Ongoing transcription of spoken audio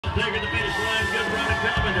second to finish line. Good run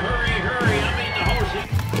coming. Hurry, hurry. I mean the horses.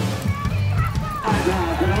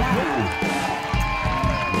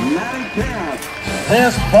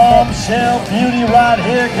 This bombshell beauty right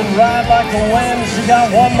here can ride like the wind. She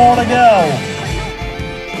got one more to go.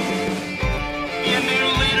 Your new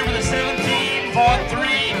leader for the 17 for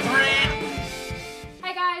 3-3.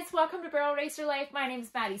 Welcome to Barrel Racer Life. My name is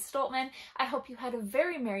Maddi-Stoltman. I hope you had a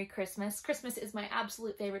very Merry Christmas. Christmas is my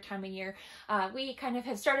absolute favorite time of year. We kind of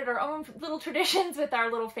have started our own little traditions with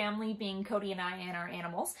our little family, being Cody and I and our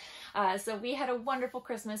animals. So we had a wonderful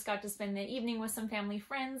Christmas, got to spend the evening with some family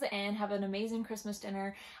friends and have an amazing Christmas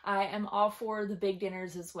dinner. I am all for the big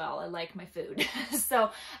dinners as well. I like my food.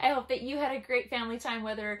 So I hope that you had a great family time,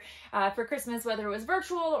 whether for Christmas, whether it was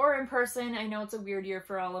virtual or in person. I know it's a weird year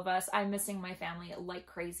for all of us. I'm missing my family like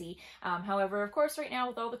crazy. However, of course, right now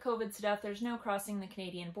with all the COVID stuff, there's no crossing the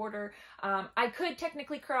Canadian border. I could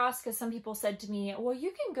technically cross because some people said to me, well,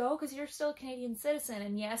 you can go because you're still a Canadian citizen.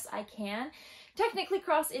 And yes, I can technically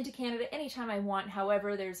cross into Canada anytime I want.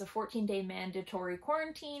 However, there's a 14-day mandatory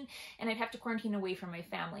quarantine and I'd have to quarantine away from my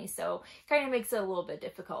family. So kind of makes it a little bit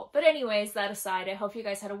difficult. But anyways, that aside, I hope you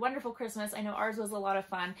guys had a wonderful Christmas. I know ours was a lot of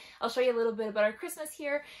fun. I'll show you a little bit about our Christmas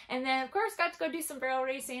here. And then of course, got to go do some barrel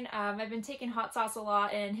racing. I've been taking Hot Sauce a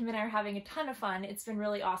lot and him and I are having a ton of fun. It's been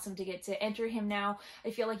really awesome to get to enter him now.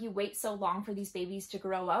 I feel like you wait so long for these babies to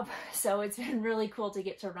grow up. So it's been really cool to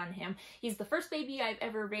get to run him. He's the first baby I've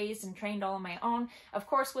ever raised and trained all on my own. Of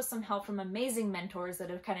course, with some help from amazing mentors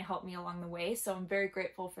that have kind of helped me along the way. So I'm very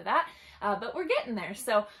grateful for that. But we're getting there.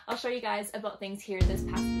 So I'll show you guys about things here this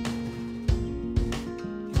past week.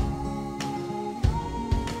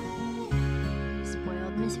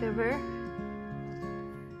 Spoiled Miss River.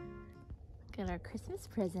 Got our Christmas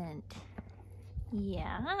present.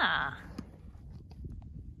 Yeah.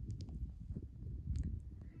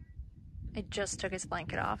 I just took his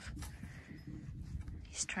blanket off.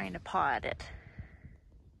 He's trying to paw at it.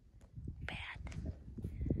 Bad.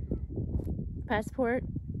 Passport,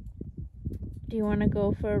 do you want to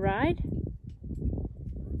go for a ride?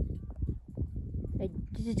 I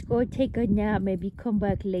just go take a nap, maybe come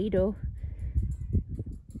back later.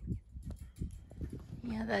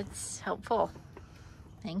 Yeah, that's helpful.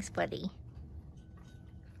 Thanks, buddy.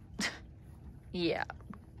 Yeah,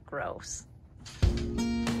 gross.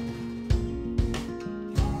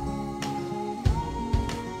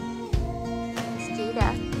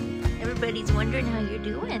 Jada, everybody's wondering how you're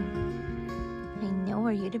doing. I know,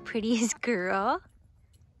 are you the prettiest girl?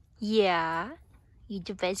 Yeah, you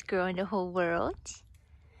the best girl in the whole world?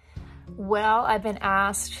 Well, I've been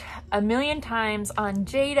asked a million times on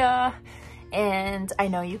Jada, and I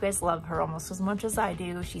know you guys love her almost as much as I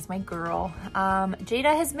do. She's my girl.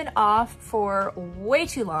 Jada has been off for way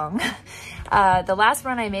too long. The last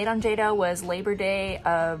run I made on Jada was Labor Day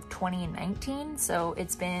of 2019, so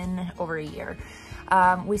it's been over a year.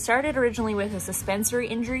 We started originally with a suspensory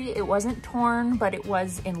injury. It wasn't torn, but it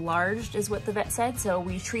was enlarged is what the vet said. So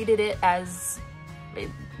we treated it as,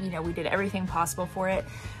 you know, we did everything possible for it.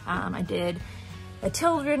 I did a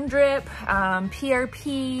Tildren drip,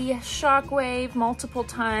 PRP, shockwave multiple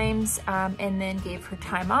times, and then gave her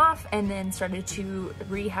time off and then started to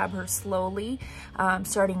rehab her slowly,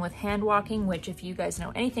 starting with hand walking, which if you guys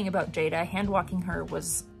know anything about Jada, hand walking her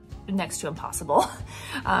was next to impossible.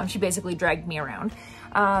 She basically dragged me around.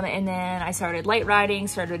 And then I started light riding,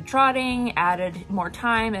 started trotting, added more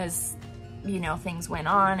time as, you know, things went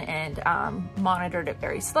on, and monitored it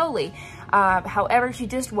very slowly. However, she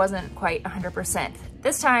just wasn't quite 100%,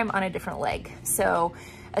 this time on a different leg. So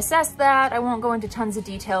assessed that. I won't go into tons of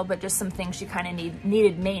detail, but just some things she kind of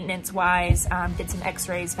needed maintenance wise. Did some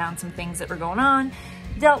x-rays, found some things that were going on,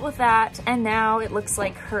 dealt with that, and now it looks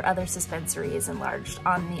like her other suspensory is enlarged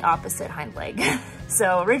on the opposite hind leg.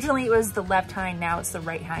 So originally it was the left hind, now it's the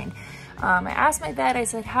right hind. I asked my vet, I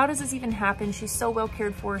said, how does this even happen? She's so well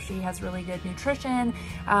cared for. She has really good nutrition.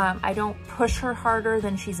 I don't push her harder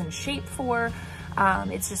than she's in shape for.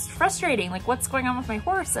 It's just frustrating, like what's going on with my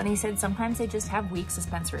horse? And he said, sometimes they just have weak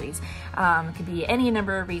suspensories. It could be any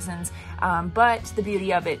number of reasons. But the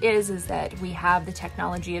beauty of it is that we have the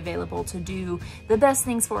technology available to do the best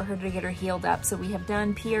things for her to get her healed up. So we have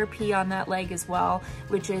done PRP on that leg as well,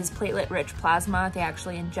 which is platelet-rich plasma. They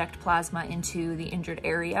actually inject plasma into the injured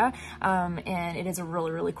area. And it is a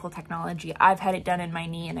really, really cool technology. I've had it done in my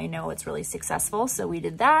knee and I know it's really successful. So we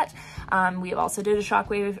did that. We also did a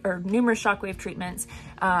shockwave or numerous shockwave treatments treatments.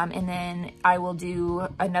 And then I will do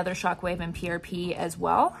another shockwave and PRP as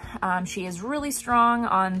well. She is really strong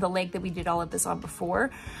on the leg that we did all of this on before.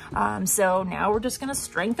 So now we're just gonna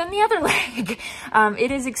strengthen the other leg.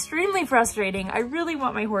 It is extremely frustrating. I really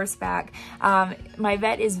want my horse back. My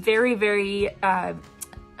vet is very, very,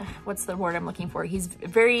 what's the word I'm looking for? He's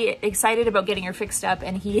very excited about getting her fixed up,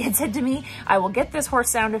 and he had said to me, I will get this horse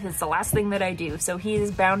sound if it's the last thing that I do. So he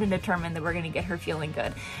is bound and determined that we're going to get her feeling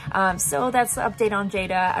good. So that's the update on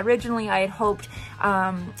Jada. Originally, I had hoped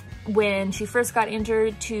when she first got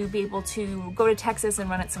injured to be able to go to Texas and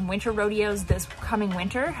run at some winter rodeos this coming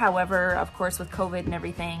winter. However, of course, with COVID and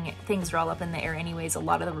everything, things are all up in the air anyways. A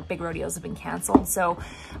lot of the big rodeos have been canceled. So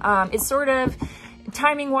it's sort of,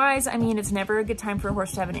 timing wise, I mean, it's never a good time for a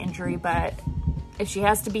horse to have an injury, but if she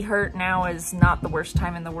has to be hurt, now is not the worst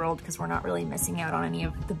time in the world because we're not really missing out on any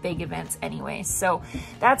of the big events anyway. So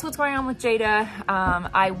that's what's going on with Jada.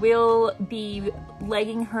 I will be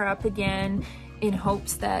legging her up again in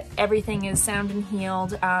hopes that everything is sound and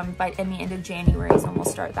healed by the end of January is when we'll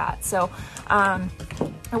start that. So I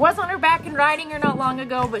was on her back and riding her not long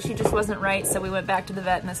ago, but she just wasn't right. So we went back to the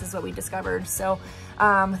vet and this is what we discovered. So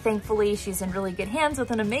thankfully she's in really good hands with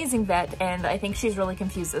an amazing vet, and I think she's really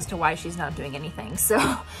confused as to why she's not doing anything. So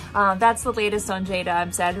that's the latest on Jada.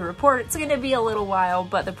 I'm sad to report it's gonna be a little while,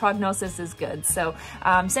 but the prognosis is good. So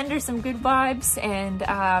send her some good vibes,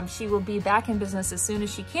 and she will be back in business as soon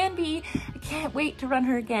as she can be. I can't wait to run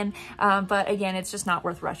her again. But again, it's just not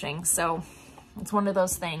worth rushing. So it's one of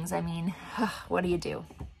those things. I mean, what do you do?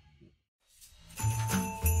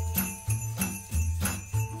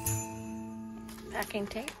 Packing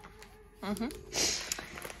tape. Yep.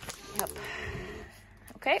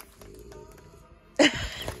 Okay.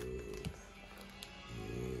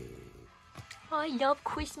 I love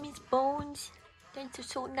Christmas bones. They're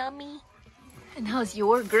so nummy. And how's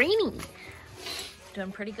your greenie?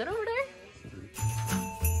 Doing pretty good over there?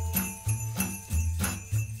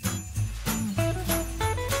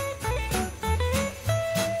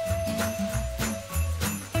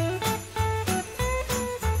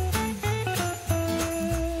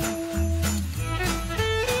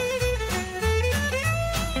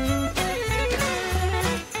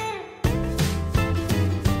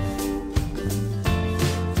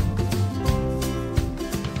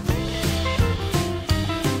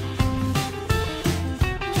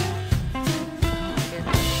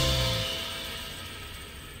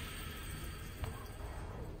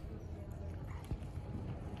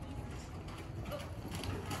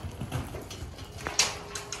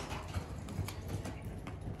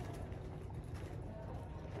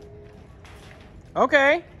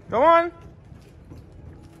 Okay, go on.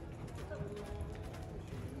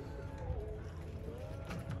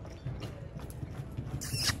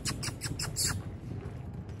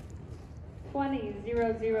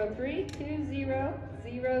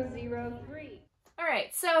 $20,003-20003. All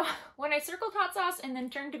right, so when I circled hot sauce and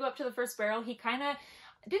then turned to go up to the first barrel, he kind of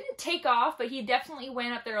didn't take off, but he definitely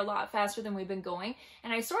went up there a lot faster than we've been going.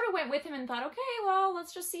 And I sort of went with him and thought, okay, well,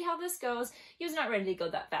 let's just see how this goes. He was not ready to go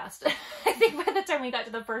that fast. I think by the time we got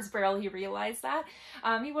to the first barrel, he realized that.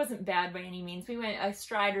 He wasn't bad by any means. We went a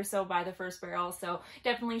stride or so by the first barrel, so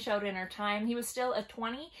definitely showed in our time. He was still a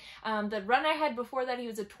 20. The run I had before that, he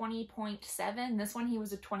was a 20.7. This one, he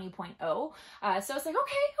was a 20.0. So I was like,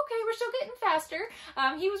 okay, we're still getting faster.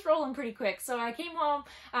 He was rolling pretty quick. So I came home,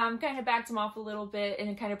 kind of backed him off a little bit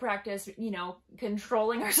and kind of practice, you know,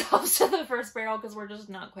 controlling ourselves to the first barrel because we're just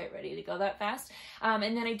not quite ready to go that fast.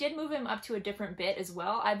 And then I did move him up to a different bit as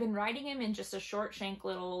well. I've been riding him in just a short shank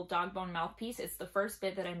little dog bone mouthpiece. It's the first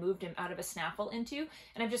bit that I moved him out of a snaffle into,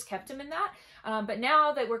 and I've just kept him in that. But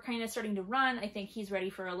now that we're kind of starting to run, I think he's ready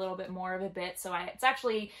for a little bit more of a bit. So it's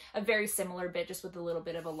actually a very similar bit, just with a little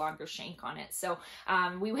bit of a longer shank on it. So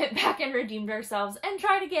we went back and redeemed ourselves and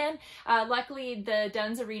tried again. Luckily, the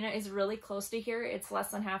Dunn's Arena is really close to here. It's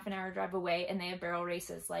less than half an hour drive away, and they have barrel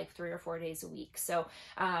races like 3 or 4 days a week. So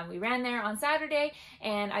we ran there on Saturday,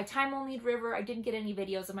 and I time-onlyed River. I didn't get any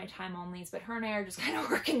videos of my time-onlys, but her and I are just kind of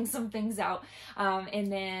working some things out. And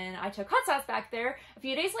then I took Hot Sauce back there a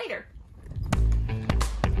few days later.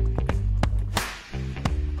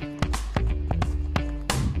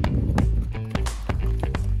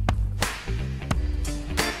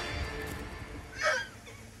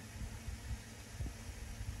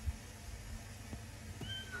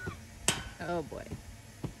 Oh boy.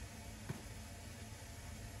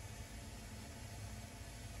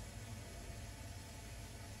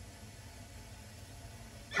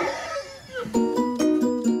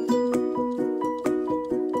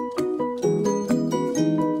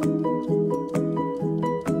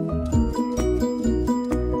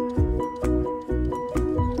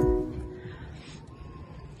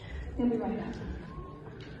 He'll be right back.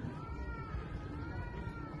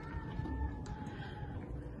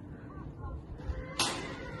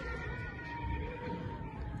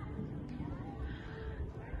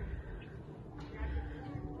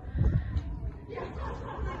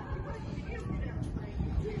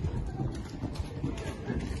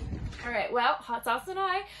 All right, well, Hot Sauce and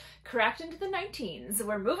I cracked into the 19s.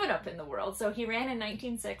 We're moving up in the world. So he ran in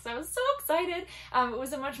 19.6. I was so excited. It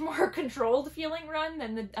was a much more controlled feeling run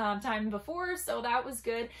than the time before, so that was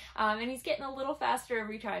good. And he's getting a little faster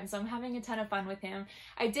every time, so I'm having a ton of fun with him.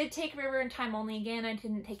 I did take River in time only again. I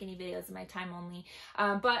didn't take any videos of my time only,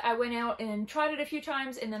 but I went out and trotted a few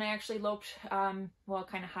times, and then I actually loped, well,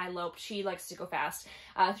 kind of high loped. She likes to go fast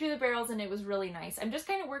through the barrels, and it was really nice. I'm just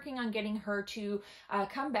kind of working on getting her to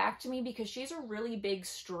come back to me because she's a really big,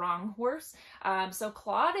 strong horse. So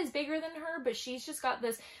Claude is bigger than her, but she's just got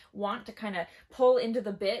this want to kind of pull into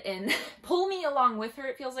the bit and pull me along with her,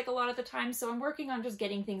 it feels like a lot of the time. So I'm working on just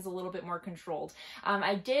getting things a little bit more controlled.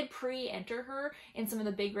 I did pre-enter her in some of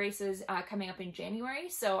the big races coming up in January,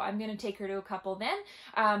 so I'm going to take her to a couple then.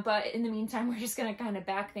 But in the meantime, we're just going to kind of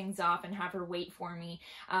back things off and have her wait for me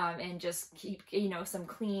and just keep, you know, some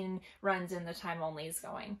clean runs in the time onlys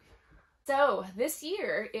going. So this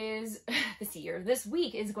week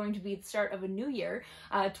is going to be the start of a new year,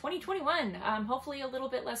 2021, hopefully a little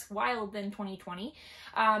bit less wild than 2020.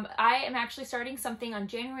 I am actually starting something on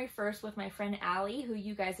January 1st with my friend Allie, who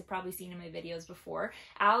you guys have probably seen in my videos before.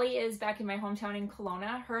 Allie is back in my hometown in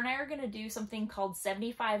Kelowna. Her and I are going to do something called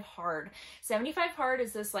 75 Hard. 75 Hard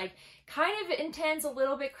is this like kind of intense, a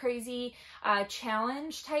little bit crazy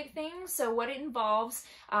challenge type thing. So what it involves,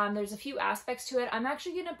 there's a few aspects to it. I'm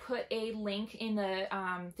actually going to put a link in the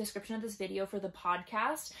description of this video for the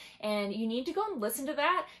podcast, and you need to go and listen to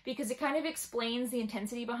that because it kind of explains the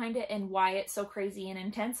intensity behind it and why it's so crazy and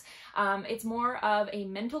intense. It's more of a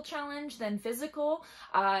mental challenge than physical,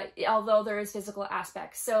 although there is physical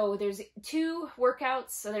aspects. So there's 2 workouts,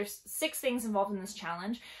 so there's 6 things involved in this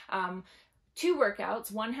challenge. 2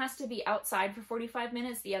 workouts. One has to be outside for 45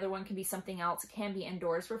 minutes. The other one can be something else. It can be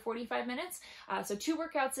indoors for 45 minutes. So 2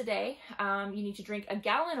 workouts a day. You need to drink a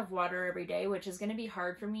gallon of water every day, which is going to be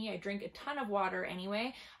hard for me. I drink a ton of water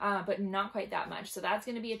anyway, but not quite that much. So that's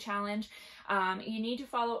going to be a challenge. You need to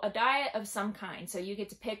follow a diet of some kind. So you get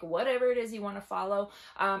to pick whatever it is you want to follow.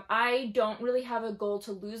 I don't really have a goal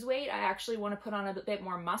to lose weight. I actually want to put on a bit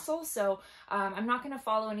more muscle. So I'm not going to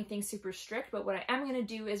follow anything super strict, but what I am going to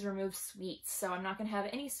do is remove sweets. So I'm not going to have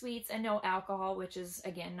any sweets and no alcohol, which is,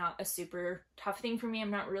 again, not a super tough thing for me. I'm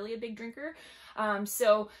not really a big drinker.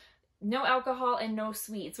 So no alcohol and no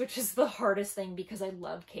sweets, which is the hardest thing because I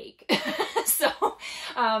love cake. So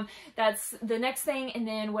that's the next thing. And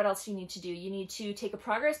then what else do you need to do? You need to take a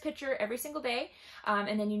progress picture every single day.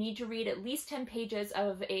 And then you need to read at least 10 pages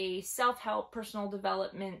of a self-help, personal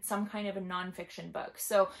development, some kind of a nonfiction book.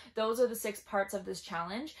 So those are the 6 parts of this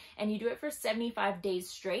challenge. And you do it for 75 days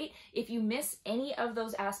straight. If you miss any of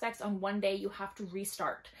those aspects on one day, you have to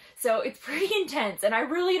restart. So it's pretty intense. And I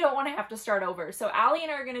really don't want to have to start over. So Allie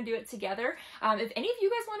and I are going to do it together. If any of you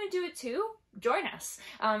guys want to do it too, join us.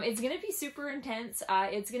 It's going to be super intense.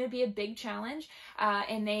 It's going to be a big challenge.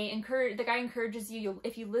 And the guy encourages you,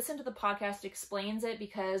 if you listen to the podcast, explains it,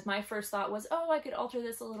 because my first thought was, oh, I could alter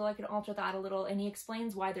this a little, I could alter that a little. And he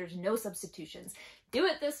explains why there's no substitutions. Do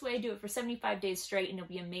it this way, do it for 75 days straight, and you'll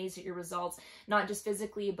be amazed at your results, not just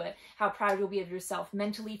physically, but how proud you'll be of yourself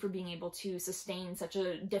mentally for being able to sustain such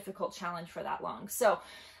a difficult challenge for that long. So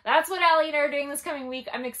that's what Allie and I are doing this coming week.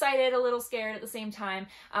 I'm excited, a little scared at the same time.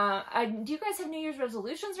 Do you guys have New Year's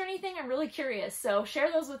resolutions or anything? I'm really curious. So share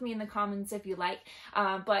those with me in the comments if you like.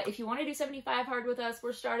 But if you want to do 75 Hard with us,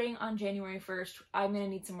 we're starting on January 1st. I'm going to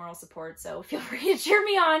need some moral support, so feel free to cheer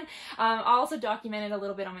me on. I'll also document it a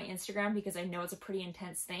little bit on my Instagram because I know it's a pretty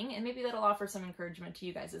intense thing, and maybe that'll offer some encouragement to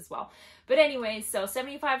you guys as well. But anyways, so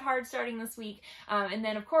 75 Hard starting this week. And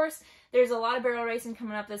then, of course, there's a lot of barrel racing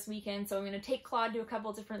coming up this weekend, so I'm going to take Claude to a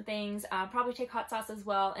couple different things, probably take Hot Sauce as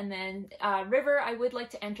well, and then River I would like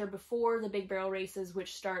to enter before the big barrel races,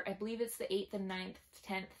 which start, I believe it's the 8th and 9th,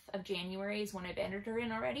 10th of January is when I've entered her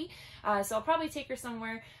in already. So I'll probably take her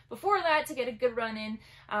somewhere before that to get a good run in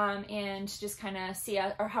and just kind of see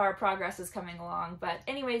how our progress is coming along. But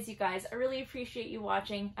anyways, you guys, I really appreciate you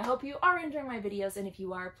watching. I hope you are enjoying my videos, and if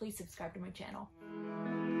you are, please subscribe to my channel.